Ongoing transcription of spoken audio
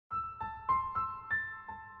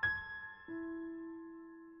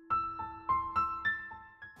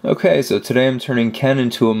Okay, so today I'm turning Ken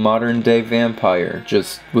into a modern day vampire,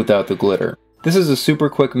 just without the glitter. This is a super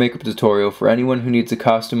quick makeup tutorial for anyone who needs a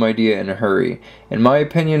costume idea in a hurry. In my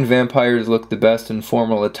opinion, vampires look the best in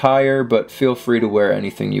formal attire, but feel free to wear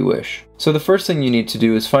anything you wish. So the first thing you need to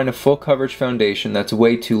do is find a full coverage foundation that's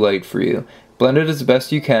way too light for you. Blend it as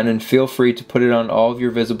best you can and feel free to put it on all of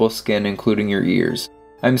your visible skin, including your ears.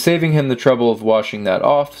 I'm saving him the trouble of washing that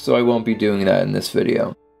off, so I won't be doing that in this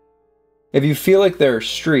video. If you feel like there are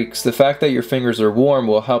streaks, the fact that your fingers are warm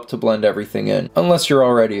will help to blend everything in. Unless you're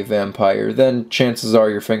already a vampire, then chances are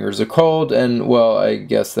your fingers are cold, and well, I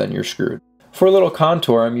guess then you're screwed. For a little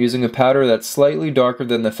contour, I'm using a powder that's slightly darker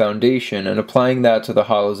than the foundation and applying that to the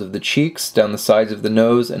hollows of the cheeks, down the sides of the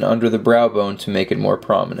nose, and under the brow bone to make it more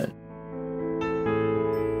prominent.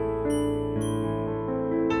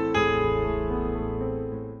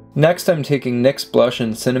 Next, I'm taking NYX blush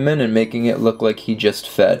and cinnamon and making it look like he just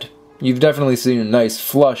fed. You've definitely seen a nice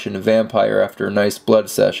flush in a vampire after a nice blood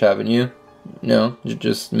sesh, haven't you? No?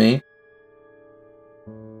 Just me?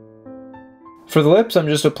 For the lips, I'm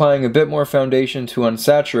just applying a bit more foundation to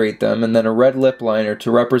unsaturate them, and then a red lip liner to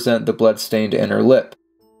represent the blood-stained inner lip.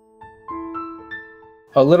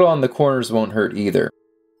 A little on the corners won't hurt either.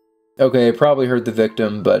 Okay, it probably hurt the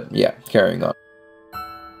victim, but yeah, carrying on.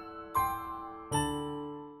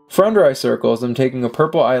 For under eye circles, I'm taking a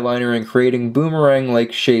purple eyeliner and creating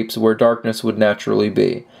boomerang-like shapes where darkness would naturally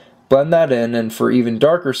be. Blend that in, and for even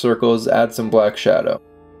darker circles, add some black shadow.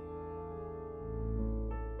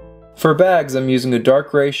 For bags, I'm using a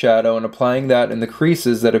dark gray shadow and applying that in the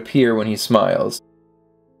creases that appear when he smiles.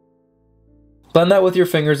 Blend that with your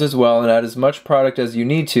fingers as well and add as much product as you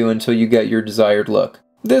need to until you get your desired look.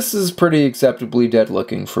 This is pretty acceptably dead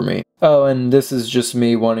looking for me. Oh, and this is just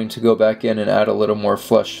me wanting to go back in and add a little more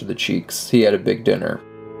flush to the cheeks. He had a big dinner.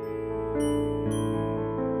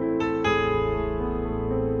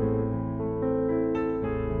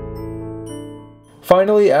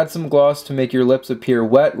 Finally, add some gloss to make your lips appear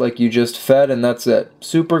wet like you just fed, and that's it.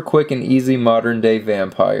 Super quick and easy modern day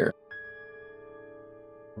vampire.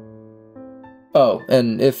 Oh,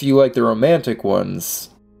 and if you like the romantic ones,